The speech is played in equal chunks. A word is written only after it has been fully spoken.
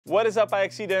What is up,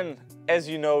 Ajacieden? As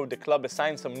you know, the club has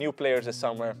signed some new players this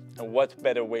summer, and what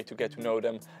better way to get to know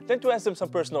them than to ask them some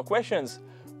personal questions.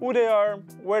 Who they are,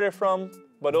 where they're from,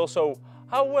 but also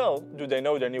how well do they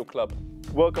know their new club.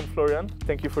 Welcome, Florian.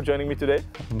 Thank you for joining me today.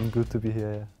 Good to be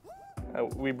here.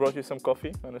 We brought you some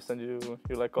coffee. I understand you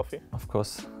like coffee. Of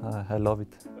course, I love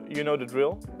it. You know the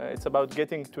drill. It's about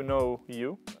getting to know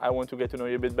you. I want to get to know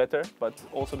you a bit better, but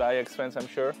also the Ajax fans, I'm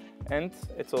sure. And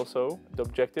it's also the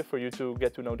objective for you to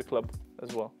get to know the club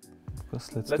as well. Of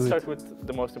course, let's start with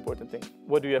the most important thing.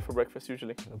 What do you have for breakfast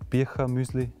usually? Bircher,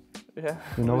 muesli. Yeah.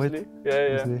 You know muesli? it?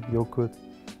 Yeah. Muesli, yogurt.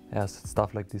 Yes,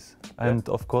 stuff like this. And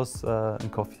of course,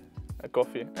 and coffee. A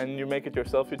coffee. And you make it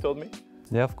yourself, you told me?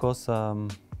 Yeah, of course.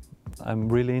 I'm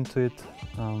really into it.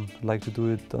 Like to do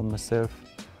it on myself.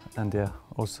 And yeah,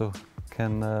 also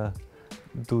can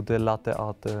do the latte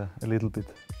art a little bit.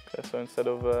 Okay, so instead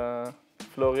of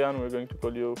Florian, we're going to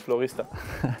call you Florista.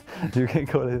 You can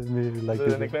call it me like so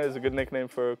this. The nickname is a good nickname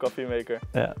for a coffee maker.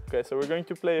 Yeah. Okay, so we're going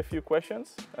to play a fefew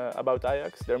questions about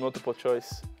Ajax. They're multiple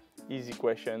choice, easy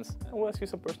questions. And we'll ask you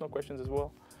some personal questions as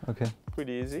well. Okay.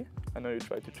 Pretty easy. I know you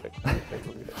tried to check.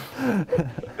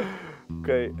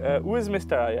 Okay, who is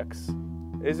Mr. Ajax?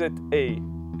 Is it A,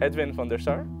 Edwin van der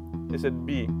Sar? Is it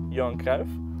B, Johan Cruijff?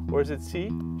 Or is it C,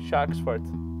 schuift?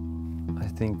 I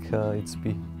think it's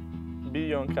B. B,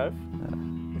 Johan Cruijff?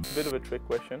 Yeah. It's a bit of a trick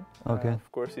question. Okay.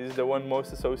 Of course, he's the one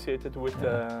most associated with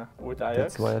Ajax.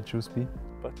 That's why I choose B.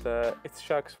 But it's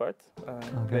schuift.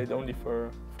 Okay. Played only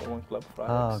for one club, for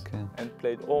Ajax. Ah, okay. And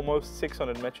played almost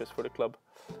 600 matches for the club.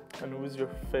 And who is your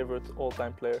favorite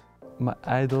all-time player? My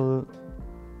idol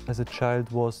as a child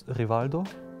was Rivaldo.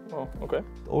 Oh, okay.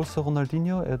 Also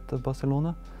Ronaldinho at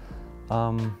Barcelona,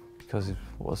 because it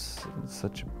was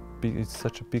such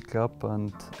a big club,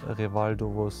 and Rivaldo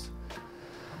was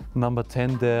number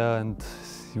 10 there, and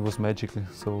he was magical.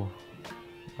 So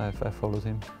I followed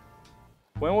him.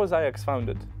 When was Ajax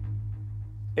founded?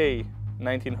 A,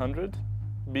 1900,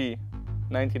 B,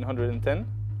 1910,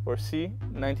 or C,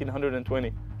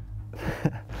 1920?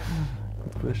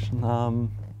 Good question.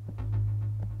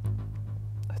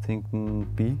 I think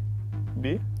B.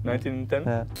 B, 1910?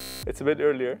 Yeah. It's a bit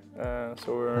earlier,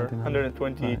 so we're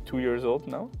 122 years old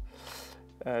now.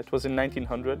 It was in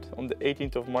 1900, on the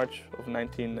 18th of March of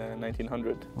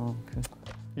 1900. Oh, okay.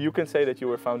 You can say that you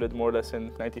were founded more or less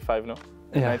in 95, no?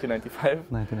 Yeah. 1995?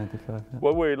 1995, yeah.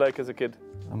 What were you like as a kid?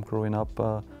 I'm growing up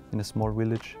in a small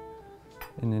village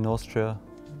in Austria,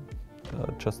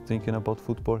 just thinking about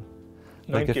football.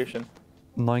 Neunkirchen.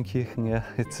 Neunkirchen, yeah.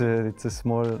 It's a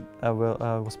small. I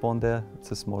was born there.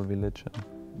 It's a small village.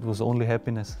 It was only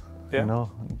happiness. Yeah. You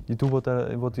know, you do what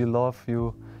you love.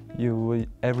 You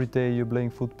every day you're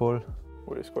playing football.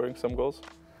 Were you scoring some goals?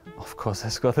 Of course, I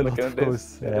scored a lot of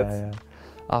goals. Yeah.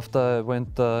 After I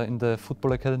went in the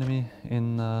football academy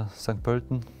in St.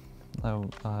 Pölten,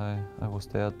 I was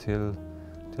there till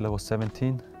I was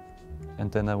 17,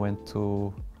 and then I went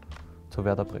to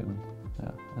Werder Bremen.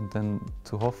 Yeah, and then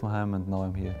to Hoffenheim, and now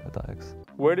I'm here at Ajax.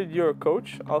 Where did your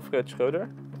coach, Alfred Schreuder,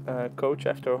 coach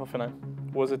after Hoffenheim?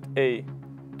 Was it A,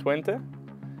 Twente,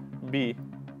 B,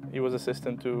 he was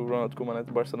assistant to Ronald Koeman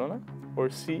at Barcelona,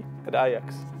 or C, at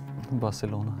Ajax?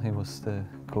 Barcelona, he was the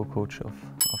co-coach of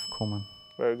Koeman.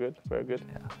 Very good, very good.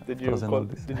 Yeah, did you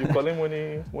call him when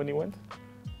he went?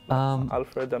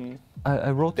 Alfred, I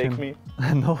wrote take him. Me.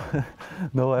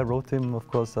 No, I wrote him, of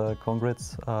course,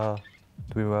 congrats.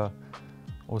 We were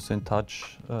also in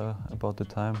touch about the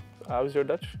time. How's your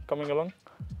Dutch coming along?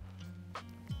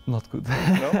 Not good.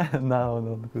 No? No,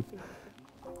 not good.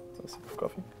 A sip of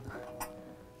coffee.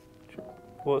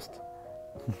 Prost.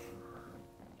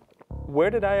 Where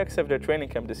did Ajax have their training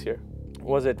camp this year?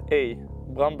 Was it A,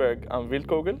 Bramberg am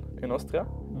Wildkogel in Austria,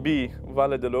 B,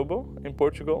 Valle de Lobo in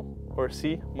Portugal, or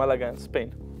C, Malaga in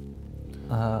Spain?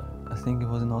 I think it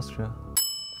was in Austria.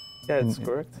 Yeah, it's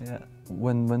correct. Yeah.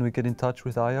 When we get in touch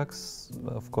with Ajax,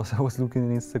 of course I was looking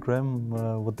on Instagram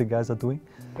what the guys are doing.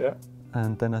 Yeah.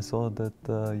 And then I saw that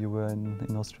you were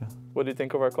in Austria. What do you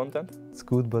think of our content? It's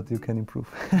good, but you can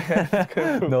improve.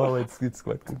 No, it's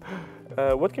quite good.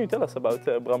 What can you tell us about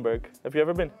Bramberg? Have you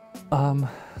ever been?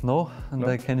 No, and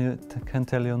I can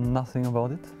tell you nothing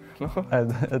about it. No?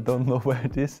 I don't know where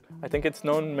it is. I think it's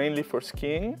known mainly for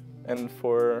skiing and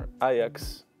for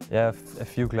Ajax. Yeah, a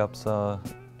few clubs are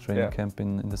training camp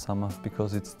in the summer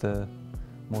because it's the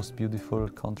most beautiful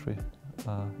country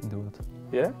in the world.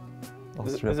 Yeah?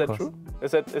 Austria, is that true?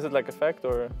 Is it like a fact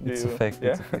or? It's a fact.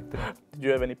 Yeah? It's a fact. Yeah. Did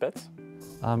you have any pets?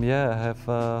 Yeah, I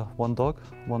have one dog,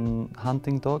 one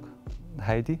hunting dog,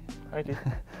 Heidi. Heidi.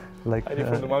 Like Heidi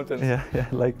from the mountains. Yeah,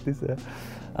 like this. Yeah.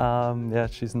 Yeah,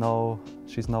 she's now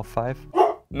 5.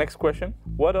 Next question.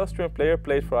 What Austrian player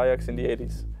played for Ajax in the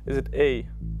 80s? Is it A.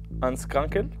 Hans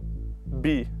Krankel,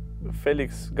 B.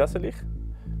 Felix Gasselich,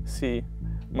 C.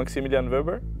 Maximilian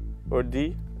Weber, or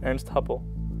D. Ernst Happel?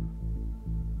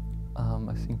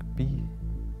 I think B.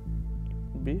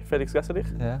 B. Felix Gasselich?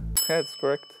 Yeah. Yeah, that's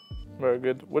correct. Very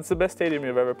good. What's the best stadium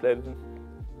you've ever played in?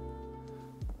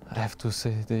 I have to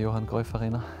say the Johan Cruyff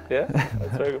Arena. Yeah?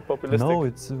 That's very populistic. No,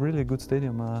 it's really a good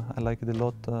stadium. I like it a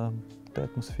lot. The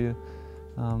atmosphere,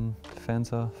 the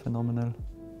fans are phenomenal.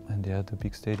 And yeah, the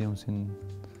big stadiums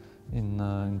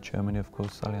in Germany, of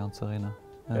course, Allianz Arena.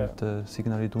 And the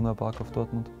Signal Iduna Park of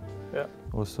Dortmund. Yeah.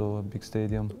 Also a big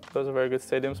stadium. Those are very good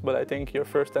stadiums, but I think your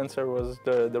first answer was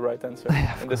the right answer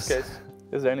in this case.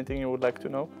 Is there anything you would like to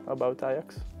know about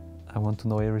Ajax? I want to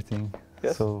know everything.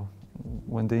 Yes. So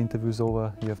when the interview is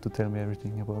over, you have to tell me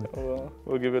everything about it. Well,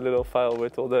 we'll give you a little file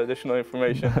with all the additional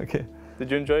information. Okay.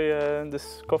 Did you enjoy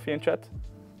this coffee and chat?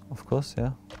 Of course,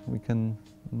 yeah. We can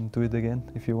do it again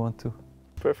if you want to.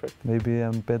 Perfect. Maybe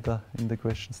I'm better in the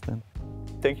questions then.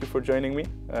 Thank you for joining me.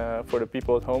 For the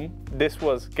people at home, this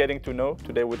was Getting to Know,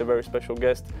 today with a very special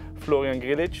guest, Florian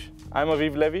Grillitsch. I'm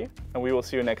Aviv Levy, and we will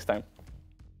see you next time.